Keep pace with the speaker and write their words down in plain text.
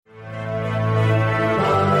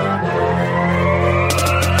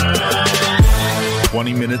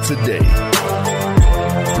20 minutes a day,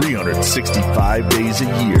 365 days a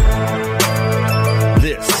year.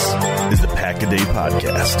 This is the Pack a Day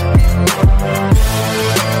Podcast.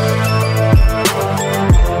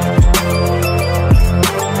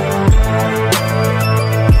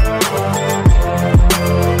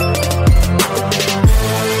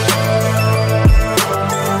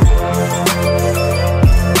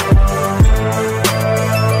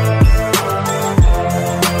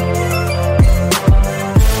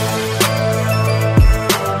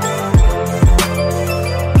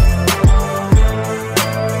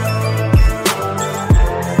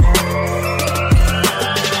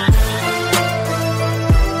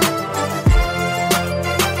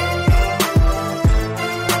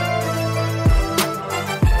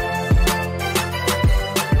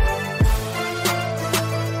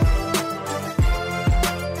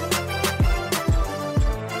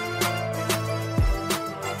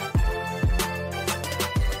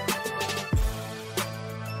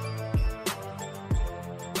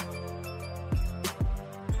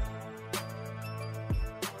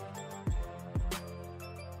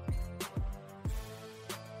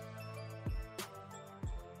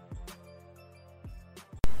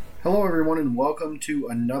 Hello everyone and welcome to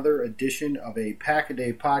another edition of a Pack a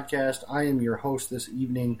Day Podcast. I am your host this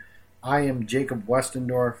evening. I am Jacob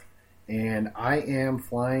Westendorf and I am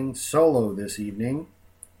flying solo this evening.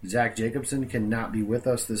 Zach Jacobson cannot be with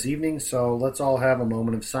us this evening, so let's all have a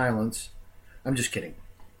moment of silence. I'm just kidding.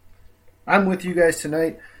 I'm with you guys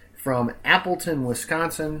tonight from Appleton,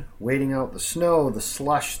 Wisconsin, waiting out the snow, the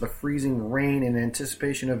slush, the freezing rain in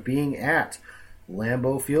anticipation of being at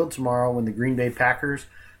Lambeau Field tomorrow when the Green Bay Packers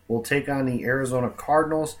will take on the Arizona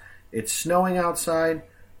Cardinals. It's snowing outside,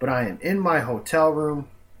 but I am in my hotel room.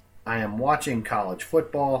 I am watching college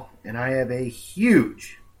football, and I have a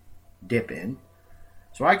huge dip in.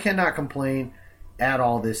 So I cannot complain at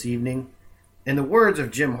all this evening. In the words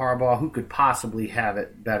of Jim Harbaugh, who could possibly have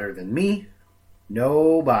it better than me?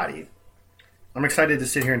 Nobody. I'm excited to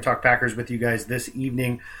sit here and talk Packers with you guys this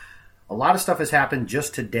evening. A lot of stuff has happened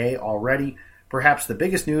just today already. Perhaps the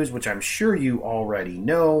biggest news, which I'm sure you already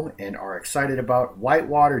know and are excited about,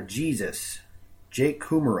 Whitewater Jesus, Jake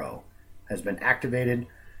Kumerow, has been activated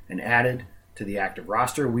and added to the active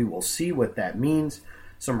roster. We will see what that means.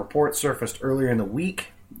 Some reports surfaced earlier in the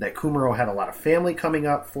week that Kumerow had a lot of family coming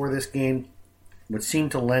up for this game, would seem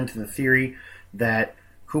to lend to the theory that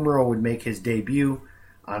Kumerow would make his debut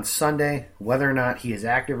on Sunday. Whether or not he is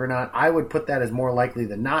active or not, I would put that as more likely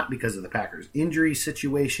than not because of the Packers' injury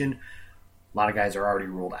situation. A lot of guys are already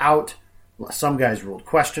ruled out. Some guys ruled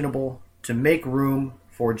questionable. To make room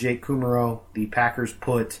for Jake Kumerow, the Packers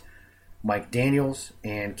put Mike Daniels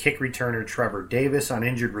and kick returner Trevor Davis on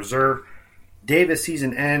injured reserve. Davis'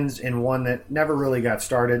 season ends in one that never really got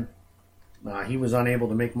started. He was unable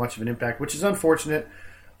to make much of an impact, which is unfortunate.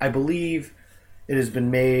 I believe it has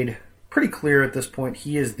been made pretty clear at this point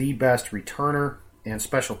he is the best returner and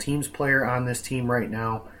special teams player on this team right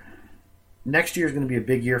now. Next year is going to be a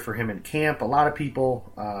big year for him in camp. A lot of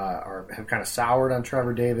people have kind of soured on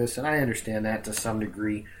Trevor Davis, and I understand that to some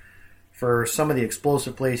degree. For some of the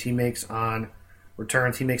explosive plays he makes on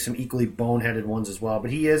returns, he makes some equally boneheaded ones as well. But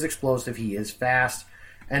he is explosive, he is fast,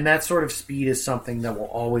 and that sort of speed is something that will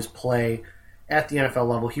always play at the NFL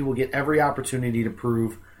level. He will get every opportunity to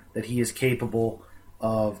prove that he is capable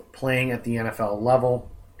of playing at the NFL level.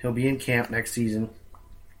 He'll be in camp next season,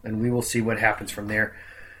 and we will see what happens from there.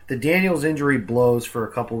 The Daniels injury blows for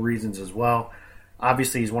a couple reasons as well.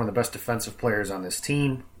 Obviously, he's one of the best defensive players on this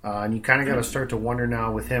team. And you kind of got to start to wonder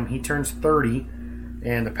now with him. He turns 30,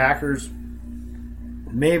 and the Packers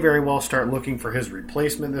may very well start looking for his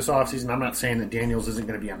replacement this offseason. I'm not saying that Daniels isn't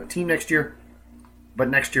going to be on the team next year, but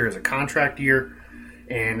next year is a contract year,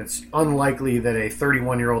 and it's unlikely that a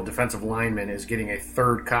 31-year-old defensive lineman is getting a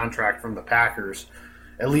third contract from the Packers,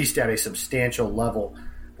 at least at a substantial level.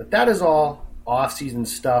 But that is all off-season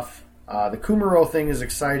stuff. The Kumerow thing is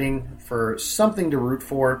exciting for something to root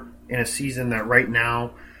for in a season that right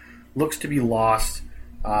now looks to be lost.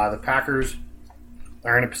 The Packers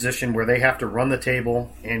are in a position where they have to run the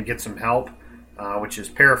table and get some help, which is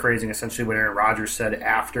paraphrasing essentially what Aaron Rodgers said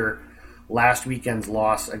after last weekend's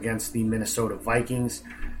loss against the Minnesota Vikings.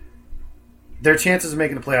 Their chances of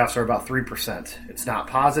making the playoffs are about 3%. It's not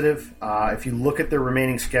positive. If you look at their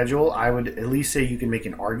remaining schedule, I would at least say you can make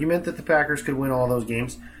an argument that the Packers could win all those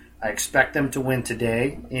games. I expect them to win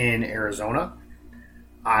today in Arizona.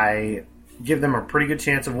 I give them a pretty good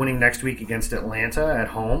chance of winning next week against Atlanta at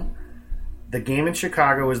home. The game in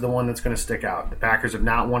Chicago is the one that's going to stick out. The Packers have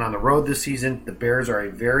not won on the road this season. The Bears are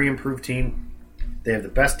a very improved team. They have the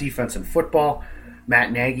best defense in football.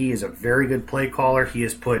 Matt Nagy is a very good play caller. He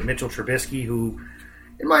has put Mitchell Trubisky, who,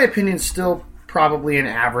 in my opinion, is still probably an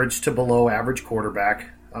average to below average quarterback,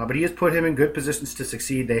 but he has put him in good positions to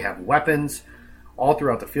succeed. They have weapons all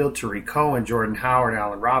throughout the field. Tariq Cohen, Jordan Howard,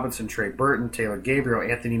 Allen Robinson, Trey Burton, Taylor Gabriel,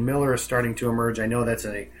 Anthony Miller is starting to emerge. I know that's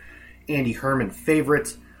a Andy Herman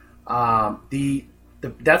favorite. That's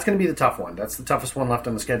going to be the tough one. That's the toughest one left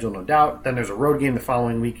on the schedule, no doubt. Then there's a road game the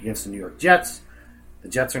following week against the New York Jets. The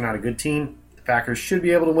Jets are not a good team. The Packers should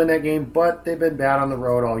be able to win that game, but they've been bad on the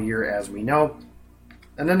road all year, as we know.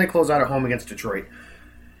 And then they close out at home against Detroit.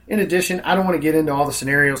 In addition, I don't want to get into all the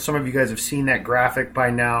scenarios. Some of you guys have seen that graphic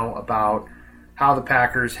by now about how the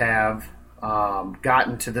Packers have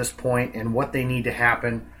gotten to this point and what they need to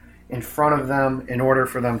happen in front of them in order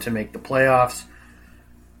for them to make the playoffs.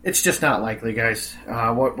 It's just not likely, guys.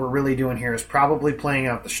 What we're really doing here is probably playing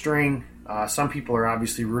out the string. Some people are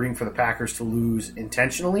obviously rooting for the Packers to lose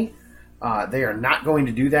intentionally. They are not going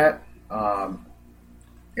to do that.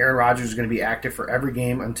 Aaron Rodgers is going to be active for every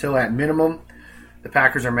game until, at minimum, the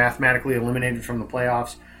Packers are mathematically eliminated from the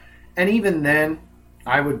playoffs. And even then,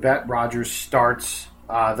 I would bet Rodgers starts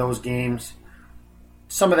those games.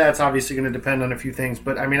 Some of that's obviously going to depend on a few things,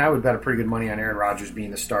 but I would bet a pretty good money on Aaron Rodgers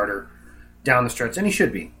being the starter down the stretch, and he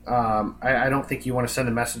should be. I don't think you want to send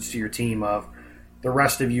a message to your team of the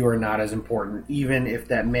rest of you are not as important, even if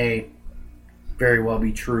that may very well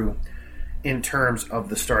be true in terms of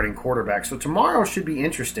the starting quarterback. So tomorrow should be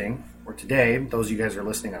interesting, or today, those of you guys are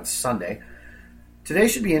listening on Sunday. Today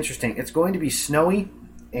should be interesting. It's going to be snowy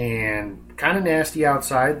and kind of nasty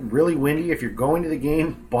outside, really windy. If you're going to the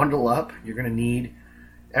game, bundle up. You're going to need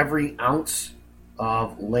every ounce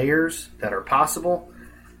of layers that are possible,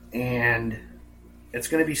 and it's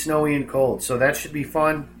going to be snowy and cold, so that should be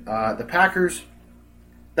fun. The Packers,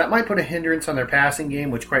 that might put a hindrance on their passing game,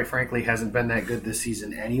 which quite frankly hasn't been that good this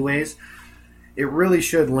season anyways. It really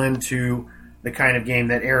should lend to the kind of game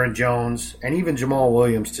that Aaron Jones and even Jamal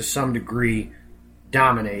Williams to some degree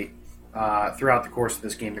dominate throughout the course of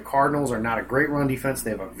this game. The Cardinals are not a great run defense.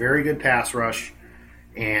 They have a very good pass rush,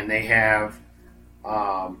 and they have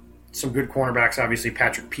some good cornerbacks. Obviously,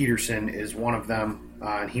 Patrick Peterson is one of them,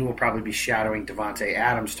 and he will probably be shadowing Devontae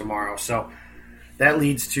Adams tomorrow. So that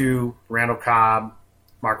leads to Randall Cobb,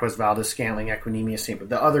 Marquez Valdes-Scantling, Equanimeous St. But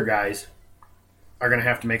the other guys are going to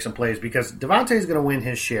have to make some plays because Devontae is going to win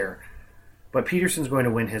his share, but Peterson's going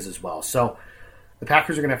to win his as well. So the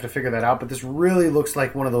Packers are going to have to figure that out, but this really looks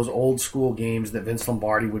like one of those old school games that Vince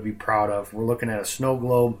Lombardi would be proud of. We're looking at a snow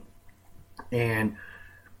globe, and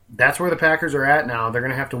that's where the Packers are at now. They're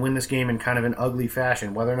going to have to win this game in kind of an ugly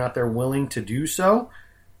fashion. Whether or not they're willing to do so,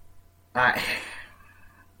 I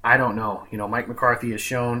don't know. Mike McCarthy has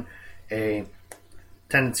shown a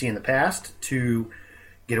tendency in the past to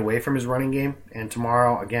get away from his running game, and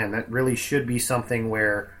tomorrow, again, that really should be something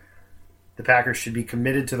where the Packers should be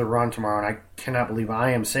committed to the run tomorrow, and I cannot believe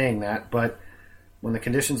I am saying that, but when the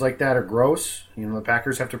conditions like that are gross, the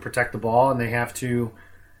Packers have to protect the ball, and they have to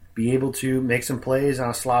be able to make some plays on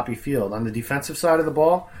a sloppy field. On the defensive side of the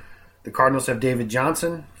ball, the Cardinals have David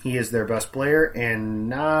Johnson. He is their best player, and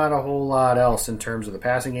not a whole lot else in terms of the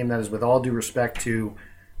passing game. That is with all due respect to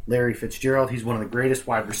Larry Fitzgerald. He's one of the greatest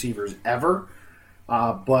wide receivers ever,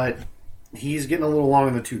 but he's getting a little long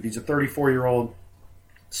in the tooth. He's a 34-year-old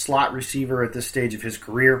slot receiver at this stage of his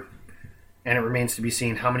career, and it remains to be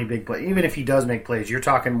seen how many big plays. Even if he does make plays, you're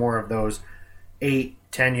talking more of those 8,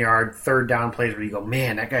 10-yard, third down plays where you go,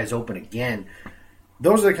 man, that guy's open again.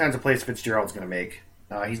 Those are the kinds of plays Fitzgerald's going to make.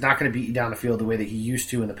 He's not going to beat you down the field the way that he used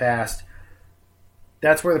to in the past.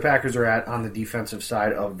 That's where the Packers are at on the defensive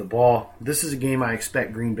side of the ball. This is a game I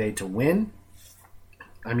expect Green Bay to win.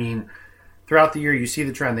 Throughout the year, you see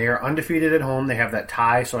the trend. They are undefeated at home. They have that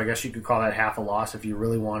tie, so I guess you could call that half a loss if you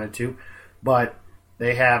really wanted to. But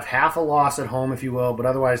they have half a loss at home, if you will, but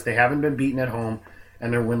otherwise they haven't been beaten at home,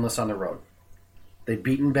 and they're winless on the road. They've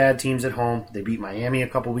beaten bad teams at home. They beat Miami a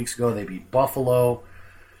couple weeks ago. They beat Buffalo.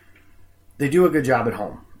 They do a good job at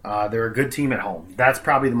home. They're a good team at home. That's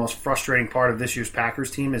probably the most frustrating part of this year's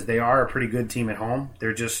Packers team is they are a pretty good team at home.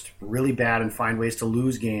 They're just really bad and find ways to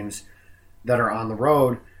lose games that are on the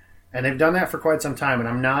road. And they've done that for quite some time, and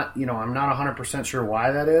I'm not 100% sure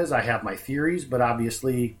why that is. I have my theories, but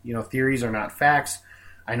obviously, theories are not facts.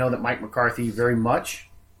 I know that Mike McCarthy very much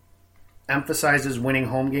emphasizes winning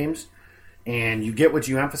home games, and you get what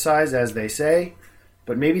you emphasize, as they say,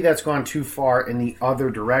 but maybe that's gone too far in the other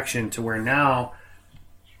direction to where now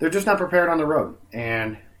they're just not prepared on the road.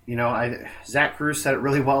 And, Zach Cruz said it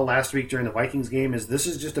really well last week during the Vikings game, is this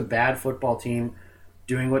is just a bad football team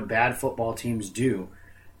doing what bad football teams do.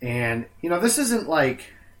 And, this isn't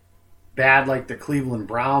like bad like the Cleveland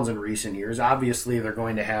Browns in recent years. Obviously, they're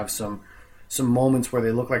going to have some moments where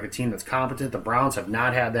they look like a team that's competent. The Browns have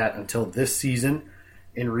not had that until this season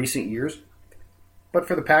in recent years. But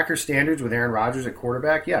for the Packers standards with Aaron Rodgers at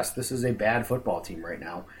quarterback, yes, this is a bad football team right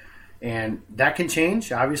now. And that can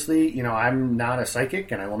change. Obviously, I'm not a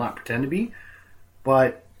psychic and I will not pretend to be.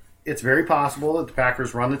 But it's very possible that the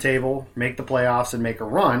Packers run the table, make the playoffs, and make a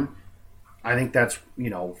run. I think that's,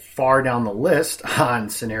 far down the list on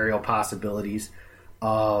scenario possibilities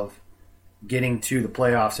of getting to the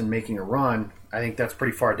playoffs and making a run. I think that's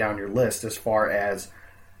pretty far down your list as far as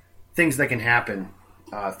things that can happen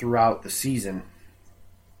throughout the season.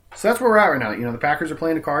 So that's where we're at right now. The Packers are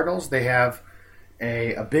playing the Cardinals. They have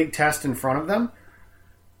a big test in front of them,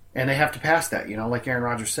 and they have to pass that. Like Aaron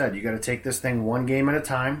Rodgers said, you got to take this thing one game at a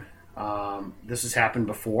time. This has happened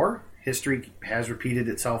before. History has repeated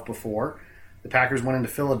itself before. The Packers went into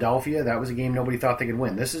Philadelphia. That was a game nobody thought they could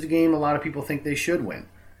win. This is a game a lot of people think they should win.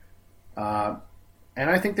 And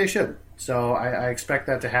I think they should. So I expect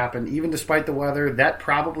that to happen. Even despite the weather, that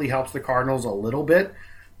probably helps the Cardinals a little bit.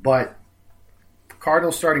 But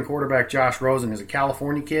Cardinals starting quarterback Josh Rosen is a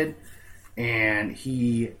California kid, and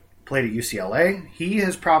he played at UCLA. He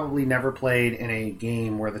has probably never played in a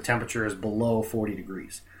game where the temperature is below 40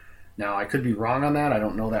 degrees. Now, I could be wrong on that. I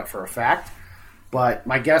don't know that for a fact. But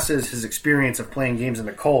my guess is his experience of playing games in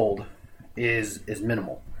the cold is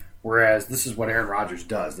minimal. Whereas this is what Aaron Rodgers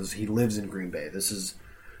does. He lives in Green Bay. This is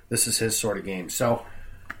his sort of game. So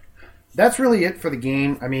that's really it for the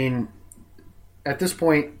game. I mean, at this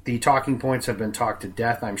point, the talking points have been talked to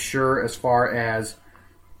death, I'm sure, as far as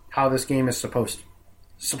how this game is supposed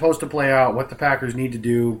to play out, what the Packers need to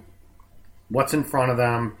do, what's in front of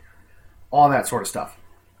them, all that sort of stuff.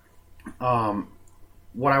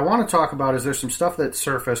 What I want to talk about is there's some stuff that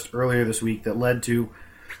surfaced earlier this week that led to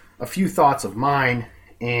a few thoughts of mine.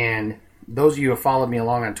 And those of you who have followed me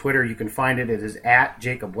along on Twitter, you can find it. It is at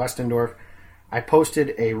Jacob Westendorf. I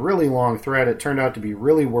posted a really long thread. It turned out to be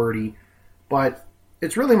really wordy, but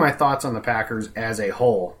it's really my thoughts on the Packers as a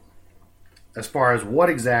whole, as far as what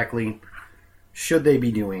exactly should they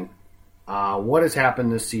be doing, what has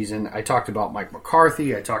happened this season. I talked about Mike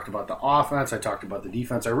McCarthy. I talked about the offense. I talked about the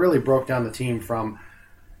defense. I really broke down the team from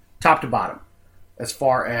top to bottom as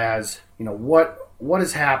far as, what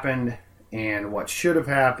has happened and what should have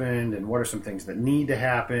happened and what are some things that need to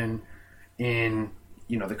happen in,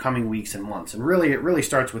 the coming weeks and months. And really, it really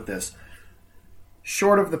starts with this.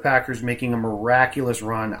 Short of the Packers making a miraculous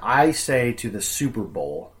run, I say, to the Super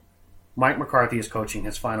Bowl, Mike McCarthy is coaching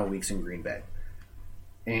his final weeks in Green Bay.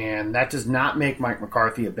 And that does not make Mike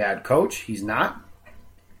McCarthy a bad coach. He's not.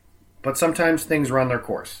 But sometimes things run their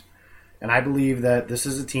course. And I believe that this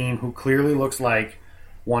is a team who clearly looks like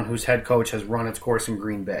one whose head coach has run its course in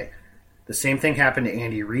Green Bay. The same thing happened to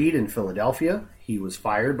Andy Reid in Philadelphia. He was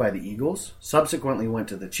fired by the Eagles, subsequently went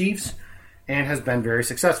to the Chiefs, and has been very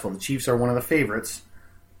successful. The Chiefs are one of the favorites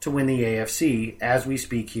to win the AFC as we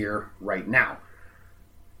speak here right now.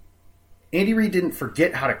 Andy Reid didn't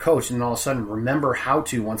forget how to coach and all of a sudden remember how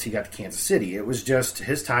to once he got to Kansas City. It was just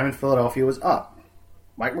his time in Philadelphia was up.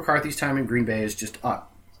 Mike McCarthy's time in Green Bay is just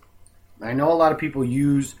up. I know a lot of people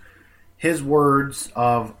use his words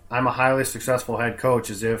of "I'm a highly successful head coach"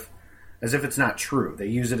 as if it's not true. They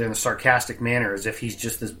use it in a sarcastic manner as if he's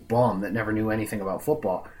just this bum that never knew anything about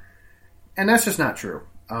football. And that's just not true.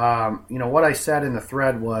 What I said in the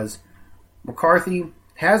thread was McCarthy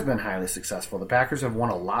has been highly successful. The Packers have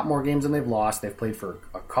won a lot more games than they've lost. They've played for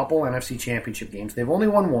a couple NFC championship games. They've only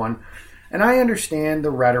won one. And I understand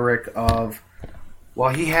the rhetoric of,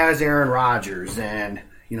 well, he has Aaron Rodgers and,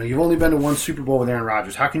 you've only been to one Super Bowl with Aaron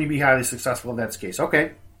Rodgers. How can you be highly successful if that's the case?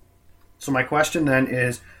 Okay. So my question then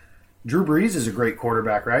is, Drew Brees is a great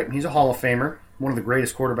quarterback, right? And he's a Hall of Famer, one of the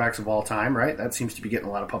greatest quarterbacks of all time, right? That seems to be getting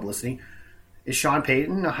a lot of publicity. Is Sean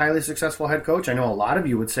Payton a highly successful head coach? I know a lot of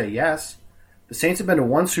you would say yes. The Saints have been to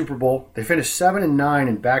one Super Bowl. They finished 7-9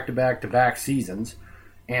 in back-to-back-to-back seasons,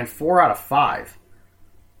 and 4 out of 5.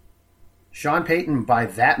 Sean Payton, by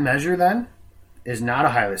that measure, then, is not a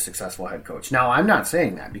highly successful head coach. Now, I'm not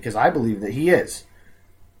saying that because I believe that he is.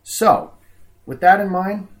 So, with that in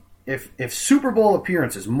mind, if Super Bowl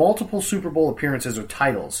appearances, multiple Super Bowl appearances or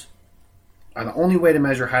titles, are the only way to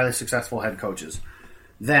measure highly successful head coaches,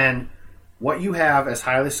 then what you have as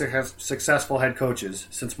highly successful head coaches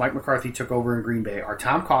since Mike McCarthy took over in Green Bay are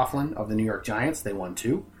Tom Coughlin of the New York Giants, they won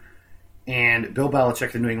 2, and Bill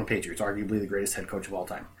Belichick, the New England Patriots, arguably the greatest head coach of all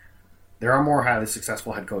time. There are more highly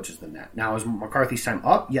successful head coaches than that. Now, is McCarthy's time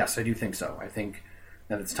up? Yes, I do think so. I think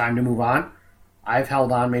that it's time to move on. I've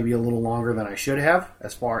held on maybe a little longer than I should have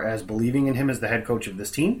as far as believing in him as the head coach of this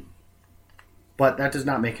team. but that does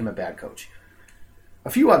not make him a bad coach. A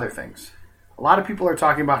few other things. A lot of people are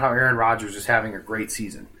talking about how Aaron Rodgers is having a great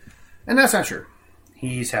season, and that's not true.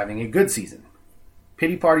 He's having a good season.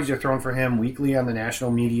 Pity parties are thrown for him weekly on the national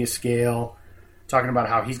media scale, talking about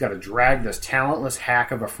how he's got to drag this talentless hack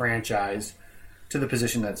of a franchise to the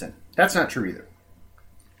position that's in. That's not true either.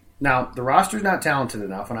 Now, the roster's not talented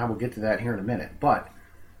enough, and I will get to that here in a minute, but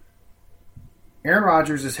Aaron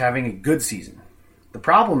Rodgers is having a good season. The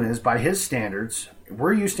problem is, by his standards,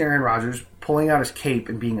 we're used to Aaron Rodgers pulling out his cape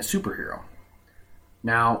and being a superhero.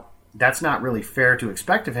 Now, that's not really fair to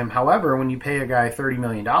expect of him. However, when you pay a guy $30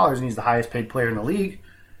 million and he's the highest paid player in the league,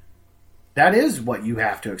 that is what you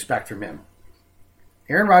have to expect from him.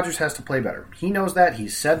 Aaron Rodgers has to play better. He knows that.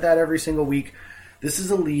 He's said that every single week. This is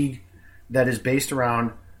a league that is based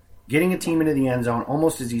around getting a team into the end zone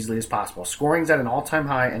almost as easily as possible. Scoring's at an all-time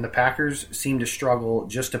high, and the Packers seem to struggle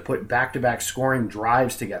just to put back-to-back scoring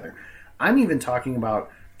drives together. I'm even talking about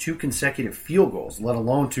 2 consecutive field goals, let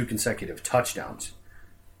alone 2 consecutive touchdowns.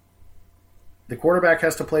 The quarterback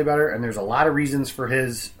has to play better, and there's a lot of reasons for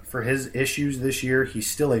his issues this year. He's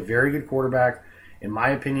still a very good quarterback. In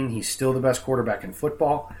my opinion, he's still the best quarterback in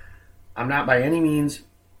football. I'm not by any means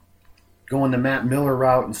going the Matt Miller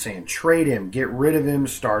route and saying trade him, get rid of him,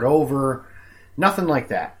 start over. Nothing like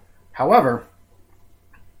that. However,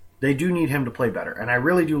 they do need him to play better. And I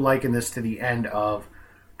really do liken this to the end of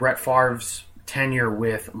Brett Favre's tenure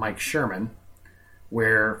with Mike Sherman,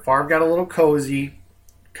 where Favre got a little cozy,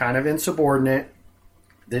 kind of insubordinate,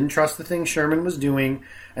 didn't trust the things Sherman was doing,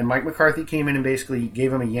 and Mike McCarthy came in and basically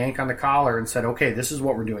gave him a yank on the collar and said, okay, this is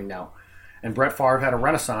what we're doing now. And Brett Favre had a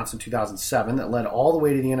renaissance in 2007 that led all the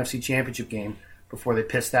way to the NFC Championship game before they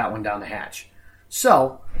pissed that one down the hatch.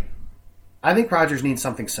 So, I think Rodgers needs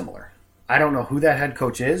something similar. I don't know who that head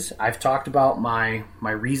coach is. I've talked about my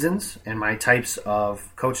reasons and my types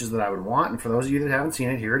of coaches that I would want, and for those of you that haven't seen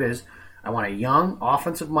it, here it is. I want a young,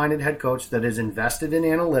 offensive-minded head coach that is invested in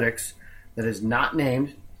analytics, that is not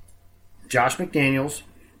named Josh McDaniels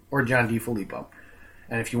or John DeFilippo.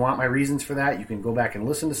 And if you want my reasons for that, you can go back and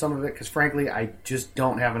listen to some of it, because frankly, I just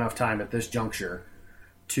don't have enough time at this juncture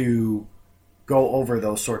to go over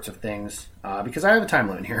those sorts of things, because I have a time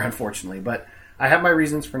limit here, unfortunately. But I have my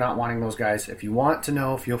reasons for not wanting those guys. If you want to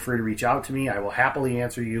know, feel free to reach out to me. I will happily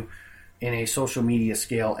answer you in a social media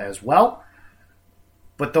scale as well.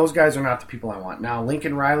 But those guys are not the people I want. Now,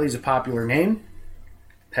 Lincoln Riley is a popular name.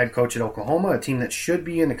 Head coach at Oklahoma, a team that should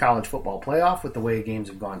be in the college football playoff with the way games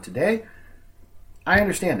have gone today. I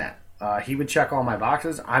understand that. He would check all my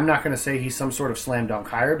boxes. I'm not going to say he's some sort of slam dunk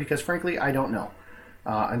hire because, frankly, I don't know.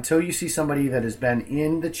 Until you see somebody that has been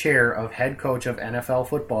in the chair of head coach of NFL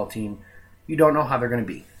football team, you don't know how they're going to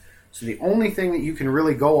be. So the only thing that you can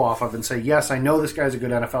really go off of and say, yes, I know this guy's a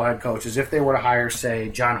good NFL head coach, is if they were to hire, say,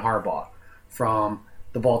 John Harbaugh from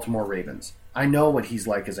the Baltimore Ravens. I know what he's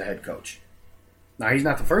like as a head coach. Now, he's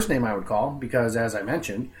not the first name I would call because, as I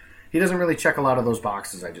mentioned, he doesn't really check a lot of those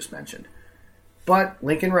boxes I just mentioned. But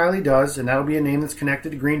Lincoln Riley does, and that'll be a name that's connected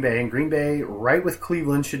to Green Bay. And Green Bay, right with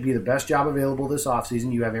Cleveland, should be the best job available this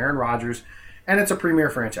offseason. You have Aaron Rodgers, and it's a premier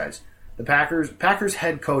franchise. The Packers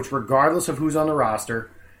head coach, regardless of who's on the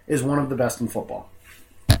roster, is one of the best in football.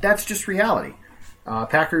 That's just reality.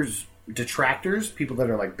 Packers detractors, people that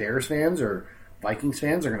are like Bears fans or Vikings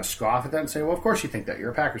fans, are going to scoff at that and say, well, of course you think that.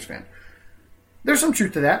 You're a Packers fan. There's some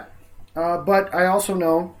truth to that. But I also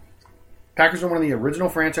know Packers are one of the original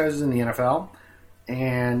franchises in the NFL,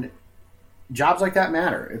 and jobs like that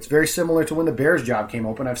matter. It's very similar to when the Bears job came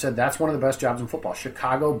open. I've said that's one of the best jobs in football.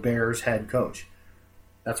 Chicago Bears head coach.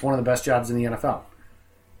 That's one of the best jobs in the NFL.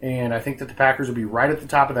 And I think that the Packers will be right at the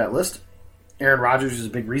top of that list. Aaron Rodgers is a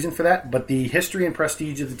big reason for that, but the history and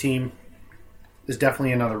prestige of the team is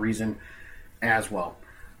definitely another reason as well.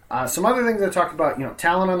 Some other things I talked about,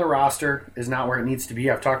 talent on the roster is not where it needs to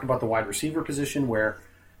be. I've talked about the wide receiver position where,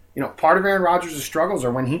 part of Aaron Rodgers' struggles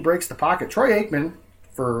are when he breaks the pocket. Troy Aikman,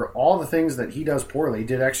 for all the things that he does poorly,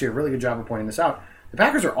 did actually a really good job of pointing this out. The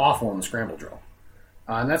Packers are awful in the scramble drill.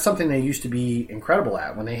 And that's something they used to be incredible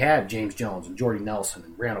at when they had James Jones and Jordy Nelson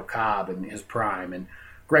and Randall Cobb in his prime and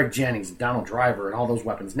Greg Jennings and Donald Driver and all those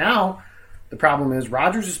weapons. Now, the problem is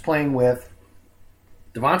Rodgers is playing with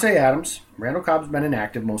Devontae Adams. Randall Cobb's been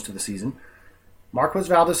inactive most of the season. Marquez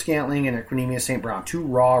Valdes-Scantling and Equanimeous St. Brown, 2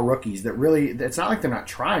 raw rookies that really, it's not like they're not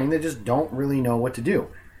trying, they just don't really know what to do.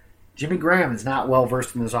 Jimmy Graham is not well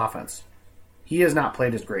versed in this offense. He has not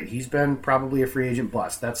played as great. He's been probably a free agent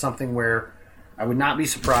bust. That's something where I would not be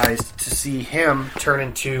surprised to see him turn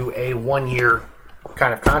into a 1-year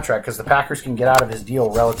kind of contract because the Packers can get out of his deal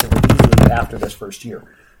relatively easily after this first year.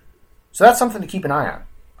 So that's something to keep an eye on.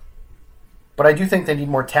 But I do think they need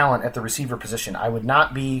more talent at the receiver position. I would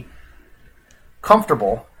not be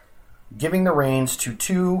comfortable giving the reins to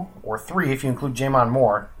 2 or 3, if you include Jamon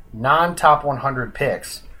Moore, non-top 100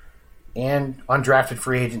 picks, and undrafted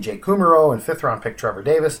free agent Jake Kumerow and 5th-round pick Trevor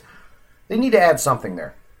Davis. They need to add something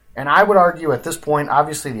there. And I would argue at this point,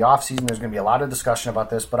 obviously the offseason, there's going to be a lot of discussion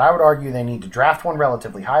about this, but I would argue they need to draft one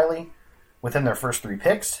relatively highly within their first 3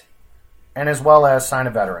 picks, and as well as sign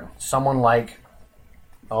a veteran. Someone like,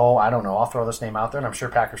 I don't know, I'll throw this name out there, and I'm sure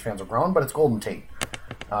Packers fans will groan, but it's Golden Tate.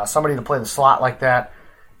 Somebody to play the slot like that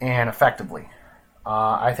and effectively.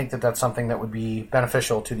 I think that that's something that would be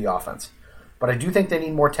beneficial to the offense. But I do think they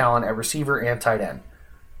need more talent at receiver and tight end.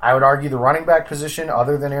 I would argue the running back position,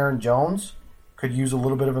 other than Aaron Jones, could use a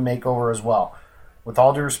little bit of a makeover as well. With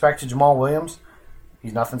all due respect to Jamal Williams,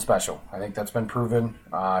 he's nothing special. I think that's been proven.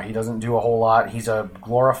 He doesn't do a whole lot. He's a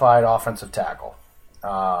glorified offensive tackle.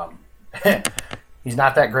 He's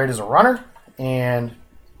not that great as a runner, and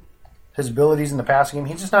his abilities in the passing game,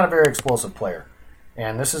 he's just not a very explosive player.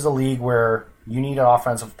 And this is a league where you need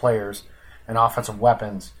offensive players and offensive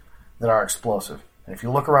weapons that are explosive. And if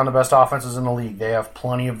you look around the best offenses in the league, they have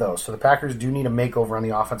plenty of those. So the Packers do need a makeover on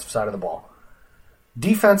the offensive side of the ball.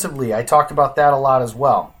 Defensively, I talked about that a lot as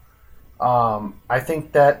well. I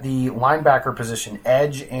think that the linebacker position,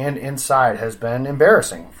 edge and inside, has been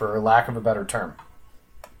embarrassing, for lack of a better term.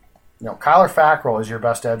 Kyler Fackrell is your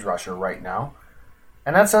best edge rusher right now.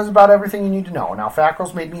 And that says about everything you need to know. Now,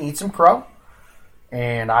 Fackrell's made me eat some crow,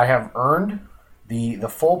 and I have earned the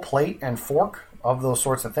full plate and fork of those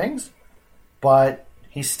sorts of things, but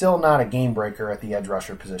he's still not a game breaker at the edge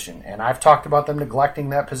rusher position. And I've talked about them neglecting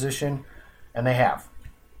that position, and they have.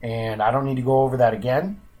 And I don't need to go over that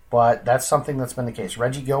again, but that's something that's been the case.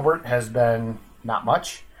 Reggie Gilbert has been not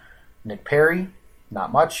much. Nick Perry,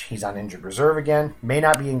 not much. He's on injured reserve again. May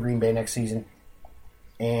not be in Green Bay next season.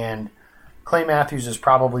 And Clay Matthews is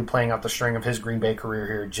probably playing out the string of his Green Bay career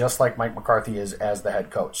here, just like Mike McCarthy is as the head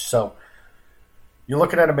coach. So you're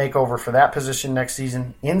looking at a makeover for that position next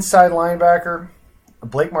season. Inside linebacker,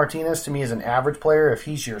 Blake Martinez to me is an average player. If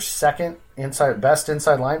he's your second best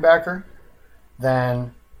inside linebacker,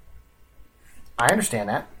 then I understand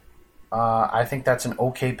that. I think that's an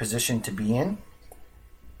okay position to be in,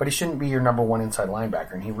 but he shouldn't be your number one inside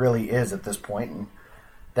linebacker, and he really is at this point, and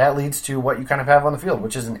that leads to what you kind of have on the field,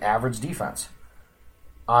 which is an average defense.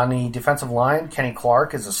 On the defensive line, Kenny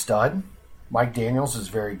Clark is a stud. Mike Daniels is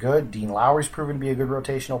very good. Dean Lowry's proven to be a good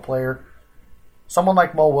rotational player. Someone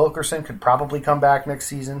like Mo Wilkerson could probably come back next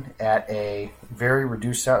season at a very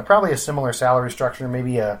reduced salary, probably a similar salary structure,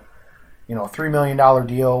 maybe a $3 million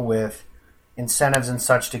deal with incentives and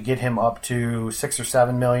such to get him up to $6 or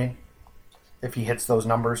 $7 million if he hits those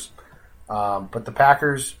numbers. But the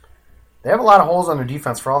Packers, they have a lot of holes on their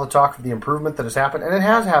defense for all the talk of the improvement that has happened, and it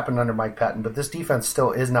has happened under Mike Pettin, but this defense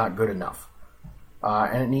still is not good enough.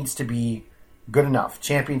 And it needs to be good enough.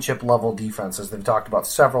 Championship-level defense, as they've talked about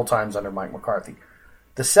several times under Mike McCarthy.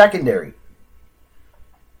 The secondary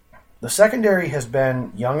has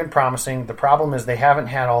been young and promising. The problem is they haven't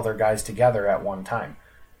had all their guys together at one time.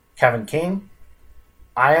 Kevin King,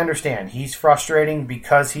 I understand. He's frustrating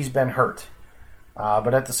because he's been hurt.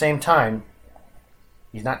 But at the same time,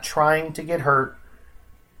 he's not trying to get hurt.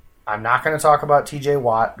 I'm not going to talk about TJ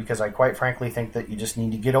Watt because I quite frankly think that you just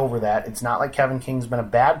need to get over that. It's not like Kevin King's been a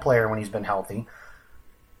bad player when he's been healthy.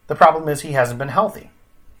 The problem is he hasn't been healthy.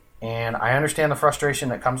 And I understand the frustration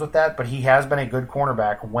that comes with that, but he has been a good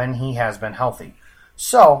cornerback when he has been healthy.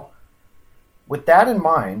 So, with that in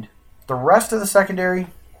mind, the rest of the secondary,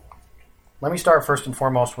 let me start first and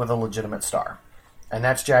foremost with a legitimate star, and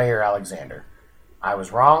that's Jaire Alexander. I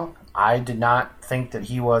was wrong. I did not think that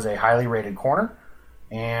he was a highly rated corner,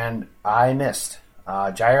 and I missed.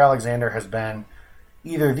 Jaire Alexander has been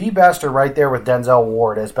either the best or right there with Denzel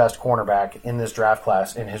Ward as best cornerback in this draft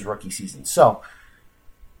class in his rookie season. So,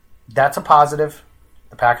 that's a positive.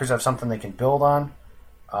 The Packers have something they can build on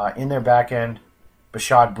in their back end.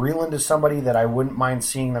 Bashaud Breeland is somebody that I wouldn't mind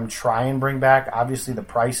seeing them try and bring back. Obviously, the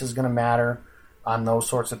price is going to matter on those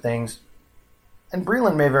sorts of things. And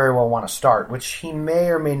Breeland may very well want to start, which he may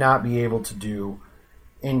or may not be able to do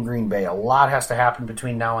in Green Bay. A lot has to happen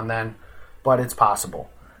between now and then, but it's possible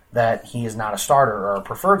that he is not a starter or a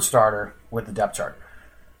preferred starter with the depth chart.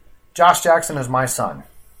 Josh Jackson is my son,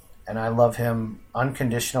 and I love him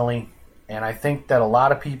unconditionally, and I think that a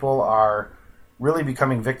lot of people are really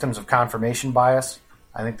becoming victims of confirmation bias.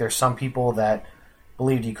 I think there's some people that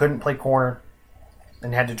believed he couldn't play corner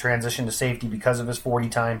and had to transition to safety because of his 40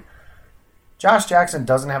 time. Josh Jackson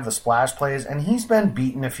doesn't have the splash plays, and he's been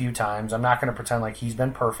beaten a few times. I'm not going to pretend like he's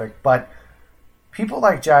been perfect, but people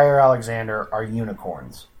like Jaire Alexander are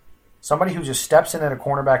unicorns. Somebody who just steps in at a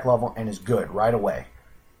cornerback level and is good right away.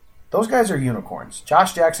 Those guys are unicorns.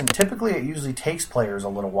 Josh Jackson, typically it usually takes players a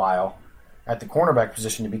little while at the cornerback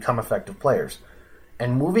position to become effective players.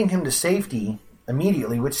 And moving him to safety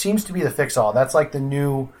immediately, which seems to be the fix-all, that's like the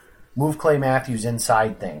new move Clay Matthews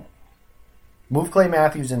inside thing. Move Clay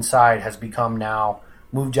Matthews inside has become now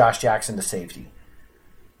move Josh Jackson to safety.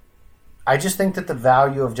 I just think that the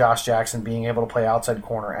value of Josh Jackson being able to play outside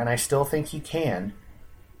corner, and I still think he can,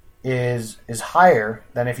 is higher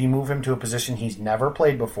than if you move him to a position he's never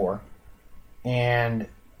played before. And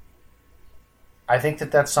I think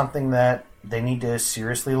that that's something that they need to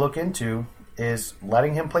seriously look into, is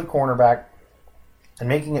letting him play cornerback and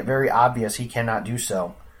making it very obvious he cannot do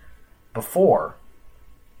so before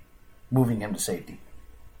moving him to safety.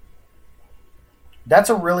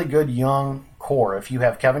 That's a really good young core if you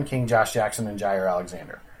have Kevin King, Josh Jackson, and Jair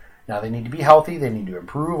Alexander. Now, they need to be healthy, they need to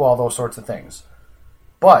improve, all those sorts of things.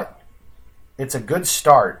 But it's a good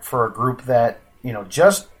start for a group that,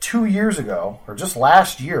 just 2 years ago, or just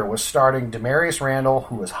last year, was starting Demarius Randall,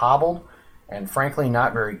 who was hobbled and frankly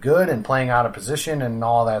not very good and playing out of position and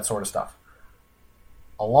all that sort of stuff.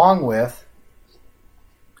 Along with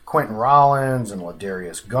Quentin Rollins and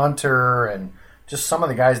Ladarius Gunter and just some of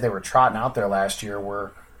the guys they were trotting out there last year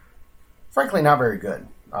were frankly not very good.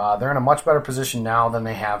 They're in a much better position now than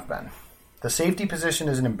they have been. The safety position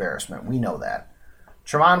is an embarrassment. We know that.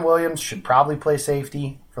 Tramon Williams should probably play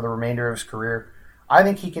safety for the remainder of his career. I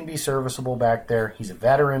think he can be serviceable back there. He's a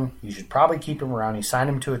veteran. You should probably keep him around. He signed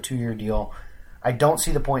him to a 2-year deal. I don't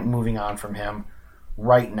see the point in moving on from him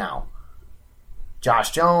right now.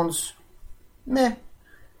 Josh Jones, meh.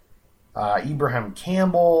 Ibrahim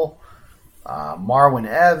Campbell, Marwin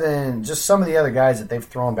Evans, just some of the other guys that they've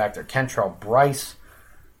thrown back there. Kentrell Bryce.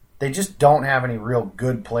 They just don't have any real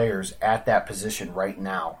good players at that position right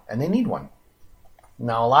now, and they need one.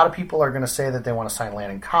 Now, a lot of people are going to say that they want to sign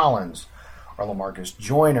Landon Collins or LaMarcus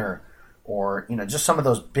Joyner or, just some of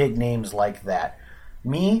those big names like that.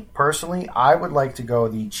 Me, personally, I would like to go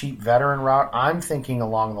the cheap veteran route. I'm thinking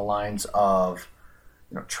along the lines of,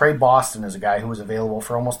 Trey Boston is a guy who was available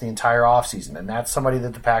for almost the entire offseason, and that's somebody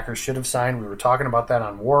that the Packers should have signed. We were talking about that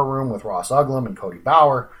on War Room with Ross Uglum and Cody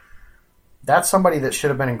Bauer. That's somebody that should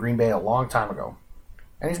have been in Green Bay a long time ago,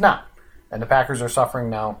 and he's not. And the Packers are suffering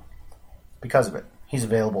now because of it. He's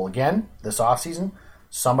available again this offseason.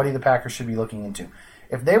 Somebody the Packers should be looking into.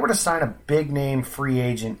 If they were to sign a big-name free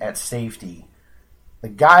agent at safety, the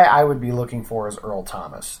guy I would be looking for is Earl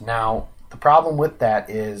Thomas. Now, the problem with that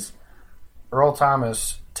is Earl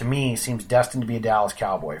Thomas, to me, seems destined to be a Dallas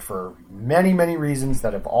Cowboy for many, many reasons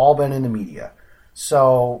that have all been in the media.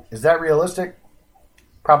 So, is that realistic?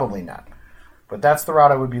 Probably not. But that's the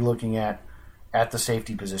route I would be looking at the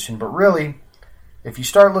safety position. But really, if you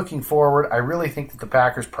start looking forward, I really think that the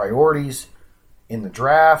Packers' priorities in the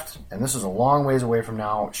draft, and this is a long ways away from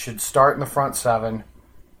now, should start in the front seven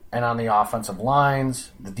and on the offensive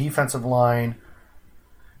lines, the defensive line,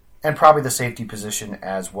 and probably the safety position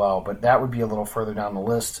as well. But that would be a little further down the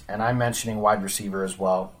list. And I'm mentioning wide receiver as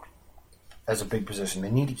well as a big position.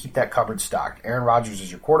 They need to keep that cupboard stocked. Aaron Rodgers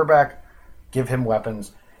is your quarterback. Give him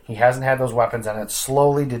weapons. He hasn't had those weapons, and it's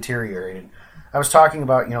slowly deteriorated. I was talking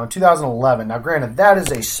about, in 2011. Now, granted, that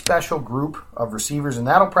is a special group of receivers, and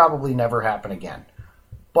that'll probably never happen again.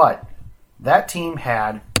 But that team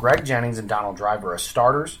had Greg Jennings and Donald Driver as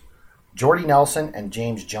starters. Jordy Nelson and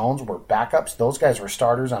James Jones were backups. Those guys were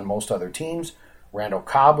starters on most other teams. Randall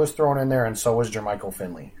Cobb was thrown in there, and so was Jermichael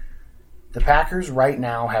Finley. The Packers right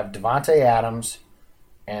now have Devontae Adams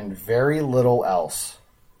and very little else.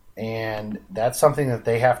 And that's something that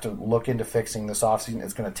they have to look into fixing this offseason.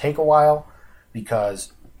 It's going to take a while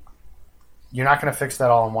because you're not going to fix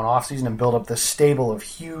that all in one offseason and build up this stable of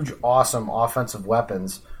huge, awesome offensive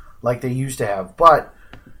weapons like they used to have. But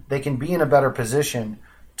they can be in a better position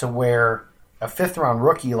to where a fifth-round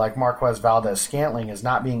rookie like Marquez Valdez-Scantling is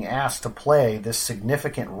not being asked to play this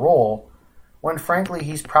significant role when, frankly,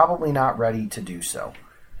 he's probably not ready to do so.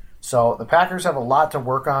 So the Packers have a lot to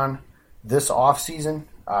work on this offseason.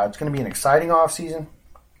 It's going to be an exciting offseason.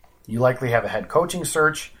 You likely have a head coaching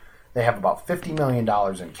search. They have about $50 million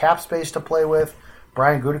in cap space to play with.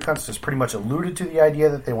 Brian Gutekunst has pretty much alluded to the idea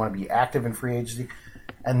that they want to be active in free agency.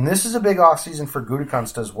 And this is a big offseason for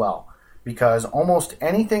Gutekunst as well, because almost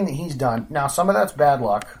anything that he's done, now some of that's bad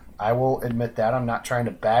luck, I will admit that. I'm not trying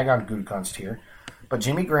to bag on Gutekunst here. But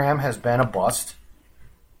Jimmy Graham has been a bust.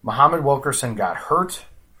 Muhammad Wilkerson got hurt.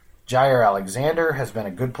 Jair Alexander has been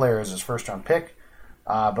a good player as his first-round pick.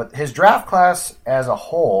 But his draft class as a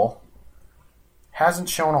whole hasn't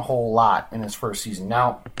shown a whole lot in his first season.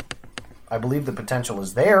 Now, I believe the potential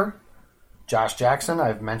is there. Josh Jackson,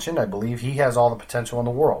 I've mentioned, I believe he has all the potential in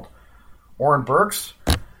the world. Oren Burks,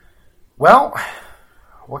 well,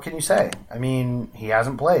 what can you say? I mean, he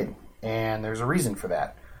hasn't played, and there's a reason for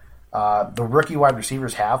that. The rookie wide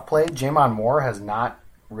receivers have played. Jamon Moore has not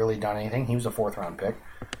really done anything. He was a fourth-round pick.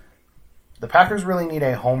 The Packers really need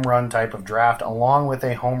a home run type of draft along with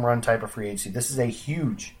a home run type of free agency. This is a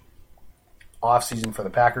huge offseason for the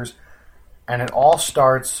Packers, and it all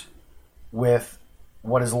starts with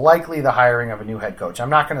what is likely the hiring of a new head coach. I'm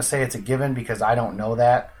not going to say it's a given because I don't know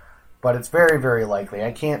that, but it's very, very likely.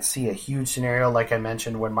 I can't see a huge scenario like I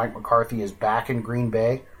mentioned when Mike McCarthy is back in Green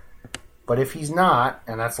Bay. But if he's not,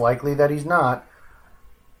 and that's likely that he's not,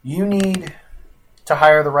 you need to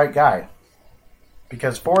hire the right guy.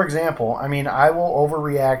 Because, for example, I mean, I will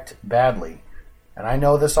overreact badly, and I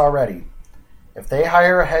know this already. If they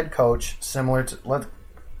hire a head coach similar to,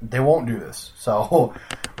 they won't do this. So,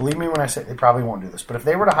 believe me when I say they probably won't do this. But if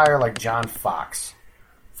they were to hire like John Fox,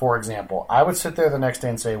 for example, I would sit there the next day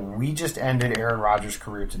and say, we just ended Aaron Rodgers'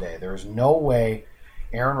 career today. There is no way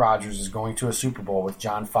Aaron Rodgers is going to a Super Bowl with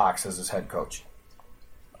John Fox as his head coach.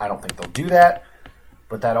 I don't think they'll do that.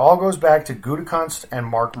 But that all goes back to Gutekunst and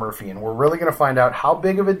Mark Murphy, and we're really going to find out how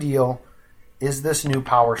big of a deal is this new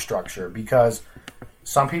power structure, because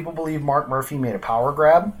some people believe Mark Murphy made a power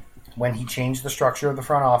grab when he changed the structure of the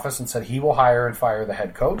front office and said he will hire and fire the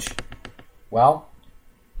head coach. Well,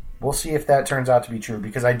 we'll see if that turns out to be true,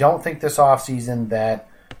 because I don't think this offseason that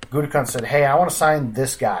Gutekunst said, hey, I want to sign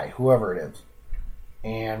this guy, whoever it is.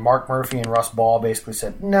 And Mark Murphy and Russ Ball basically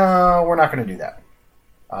said, no, we're not going to do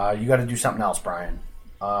that. You got to do something else, Brian.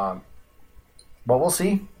 But we'll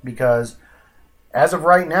see, because as of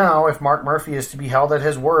right now, if Mark Murphy is to be held at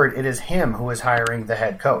his word, it is him who is hiring the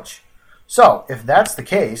head coach. So, if that's the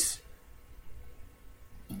case,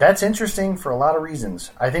 that's interesting for a lot of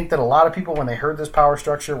reasons. I think that a lot of people, when they heard this power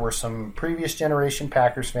structure, were some previous generation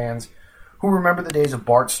Packers fans who remember the days of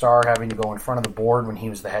Bart Starr having to go in front of the board when he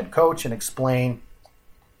was the head coach and explain,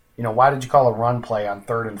 why did you call a run play on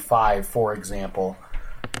 3rd and 5, for example,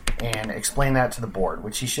 and explain that to the board,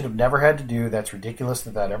 which he should have never had to do. That's ridiculous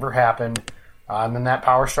that ever happened. And then that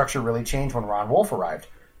power structure really changed when Ron Wolf arrived.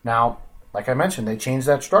 Now, like I mentioned, they changed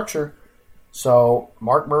that structure. So,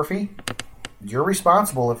 Mark Murphy, you're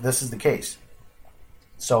responsible if this is the case.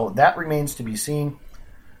 So that remains to be seen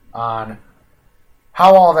on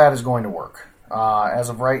how all that is going to work. As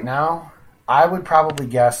of right now, I would probably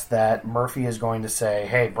guess that Murphy is going to say,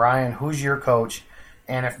 hey, Brian, who's your coach?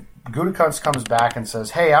 And if Gutekunst comes back and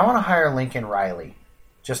says, hey, I want to hire Lincoln Riley,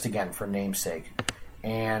 just again for namesake.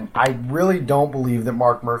 And I really don't believe that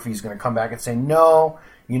Mark Murphy is going to come back and say, no,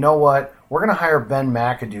 you know what, we're going to hire Ben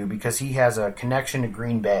McAdoo because he has a connection to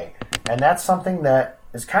Green Bay. And that's something that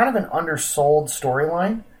is kind of an undersold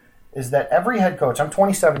storyline, is that every head coach, I'm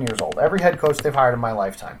 27 years old, every head coach they've hired in my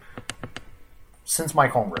lifetime, since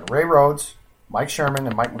Mike Holmgren, Ray Rhodes, Mike Sherman,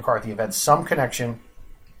 and Mike McCarthy have had some connection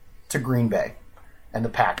to Green Bay and the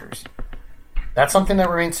Packers. That's something that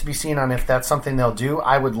remains to be seen on if that's something they'll do.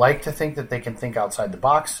 I would like to think that they can think outside the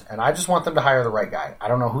box, and I just want them to hire the right guy. I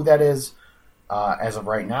don't know who that is as of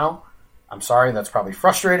right now. I'm sorry, that's probably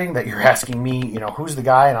frustrating that you're asking me, who's the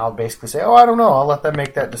guy, and I'll basically say, I don't know. I'll let them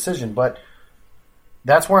make that decision, but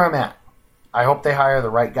that's where I'm at. I hope they hire the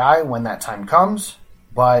right guy when that time comes,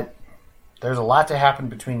 but there's a lot to happen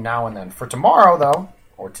between now and then. For tomorrow, though,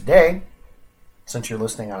 or today, since you're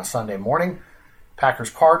listening on a Sunday morning,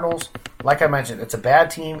 Packers-Cardinals, like I mentioned, it's a bad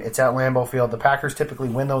team. It's at Lambeau Field. The Packers typically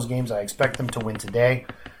win those games. I expect them to win today.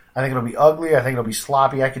 I think it'll be ugly. I think it'll be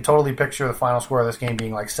sloppy. I could totally picture the final score of this game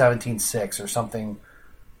being like 17-6 or something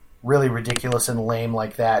really ridiculous and lame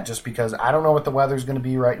like that, just because I don't know what the weather's going to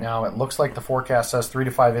be right now. It looks like the forecast says 3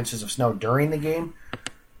 to 5 inches of snow during the game.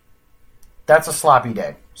 That's a sloppy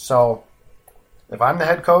day. So if I'm the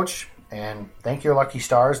head coach, and thank your lucky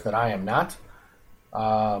stars that I am not,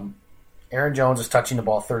 Aaron Jones is touching the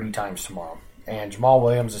ball 30 times tomorrow. And Jamal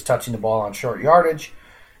Williams is touching the ball on short yardage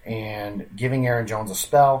and giving Aaron Jones a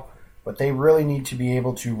spell. But they really need to be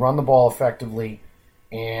able to run the ball effectively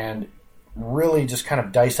and really just kind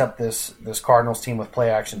of dice up this Cardinals team with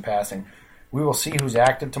play-action passing. We will see who's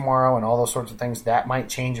active tomorrow and all those sorts of things. That might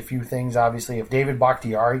change a few things, obviously. If David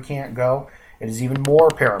Bakhtiari can't go, it is even more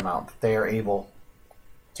paramount that they are able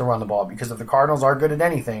to run the ball. Because if the Cardinals are good at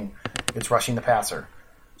anything, it's rushing the passer.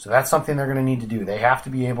 So that's something they're going to need to do. They have to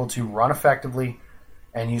be able to run effectively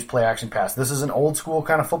and use play-action pass. This is an old-school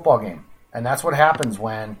kind of football game, and that's what happens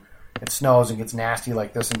when it snows and gets nasty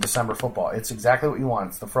like this in December football. It's exactly what you want.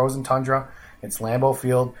 It's the frozen tundra, it's Lambeau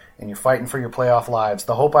Field, and you're fighting for your playoff lives.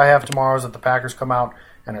 The hope I have tomorrow is that the Packers come out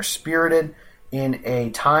and are spirited in a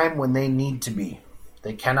time when they need to be.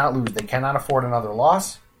 They cannot lose. They cannot afford another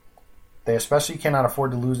loss. They especially cannot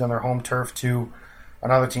afford to lose on their home turf to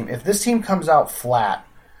another team. If this team comes out flat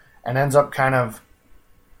and ends up kind of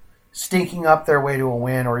stinking up their way to a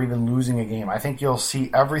win or even losing a game, I think you'll see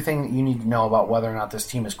everything that you need to know about whether or not this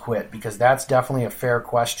team has quit, because that's definitely a fair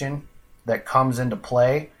question that comes into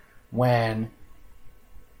play when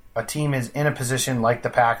a team is in a position like the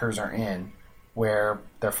Packers are in, where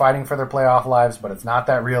they're fighting for their playoff lives, but it's not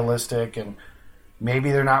that realistic, and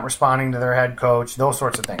maybe they're not responding to their head coach, those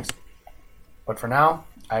sorts of things. But for now,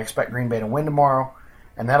 I expect Green Bay to win tomorrow,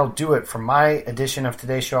 and that'll do it for my edition of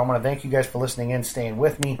today's show. I want to thank you guys for listening in, staying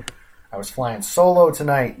with me. I was flying solo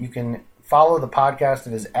tonight. You can follow the podcast.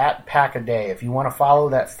 It is at Pack-A-Day. If you want to follow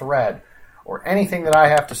that thread or anything that I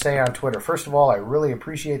have to say on Twitter, first of all, I really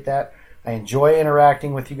appreciate that. I enjoy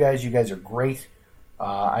interacting with you guys. You guys are great.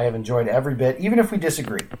 I have enjoyed every bit, even if we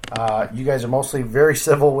disagree. You guys are mostly very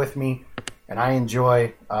civil with me, and I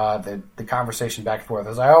enjoy the conversation back and forth.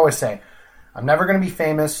 As I always say, I'm never going to be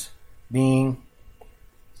famous being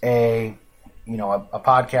a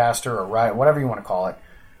podcaster or whatever you want to call it.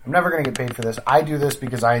 I'm never going to get paid for this. I do this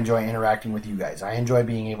because I enjoy interacting with you guys. I enjoy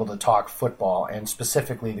being able to talk football, and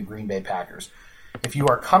specifically the Green Bay Packers. If you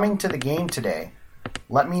are coming to the game today,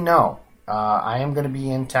 let me know. I am going to be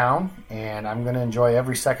in town, and I'm going to enjoy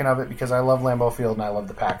every second of it because I love Lambeau Field and I love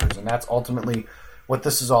the Packers, and that's ultimately what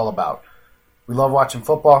this is all about. We love watching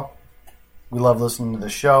football. We love listening to the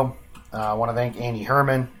show. I want to thank Andy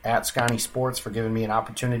Herman at Scotty Sports for giving me an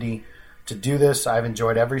opportunity to do this. I've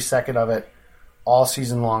enjoyed every second of it all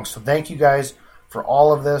season long. So thank you guys for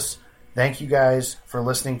all of this. Thank you guys for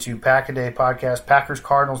listening to Pack-A-Day podcast.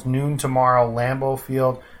 Packers-Cardinals, noon tomorrow, Lambeau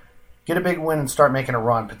Field. Get a big win and start making a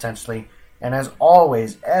run, potentially. And as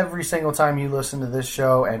always, every single time you listen to this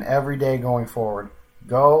show and every day going forward,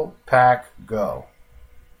 go Pack, go.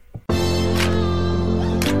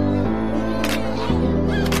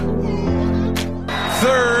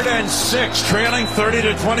 Third and 6, trailing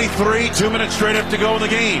 30-23, 2 minutes straight up to go in the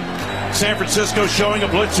game. San Francisco showing a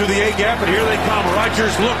blitz through the A-gap, and here they come.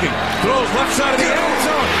 Rodgers looking, throws left side of the end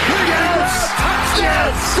zone.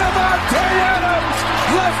 Touchdown! Davante Adams,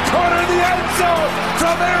 left corner of the end zone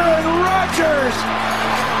from Aaron Rodgers.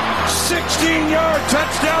 16-yard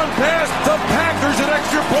touchdown pass. The Packers an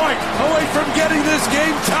extra point away from getting this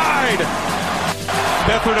game tied.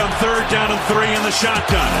 Beathard on third down and 3 in the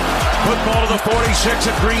shotgun. Football to the 46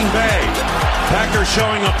 at Green Bay. Packers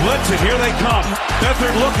showing a blitz, and here they come.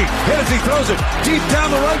 Beathard looking, hit as he throws it deep down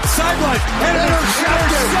the right sideline. And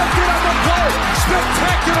intercepted on the play.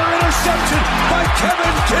 Spectacular interception by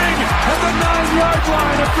Kevin King at the 9-yard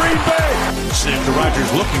line of Green Bay. Snap to Rodgers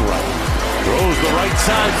looking right. Throws the right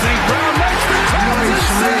side. St. Brown makes the catch and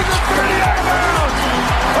saves the 30-yard line.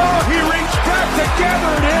 Oh, he reached back to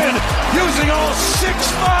gather it in, using all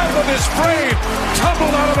 6'5" of his frame.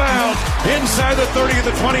 Tumbled out of bounds inside the 30 of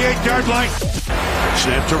the 28-yard line.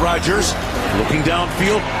 Snap to Rodgers, looking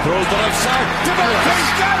downfield, throws the left side.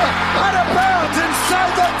 Davante's got it, out of bounds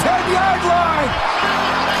inside the 10-yard line.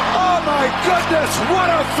 Oh my goodness, what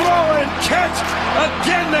a throw and catch.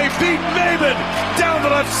 Again they beat Maven down the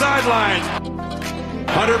left sideline.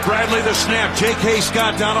 Hunter Bradley the snap. J.K.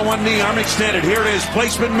 Scott down on one knee, arm extended. Here it is,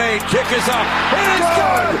 placement made, kick is up. It is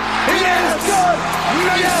good! It is good!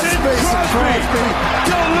 Mason Crosby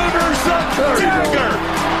delivers the dagger!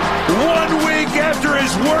 1 week after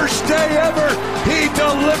his worst day ever, he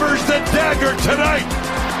delivers the dagger tonight!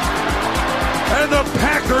 And the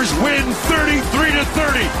Packers win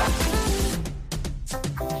 33-30.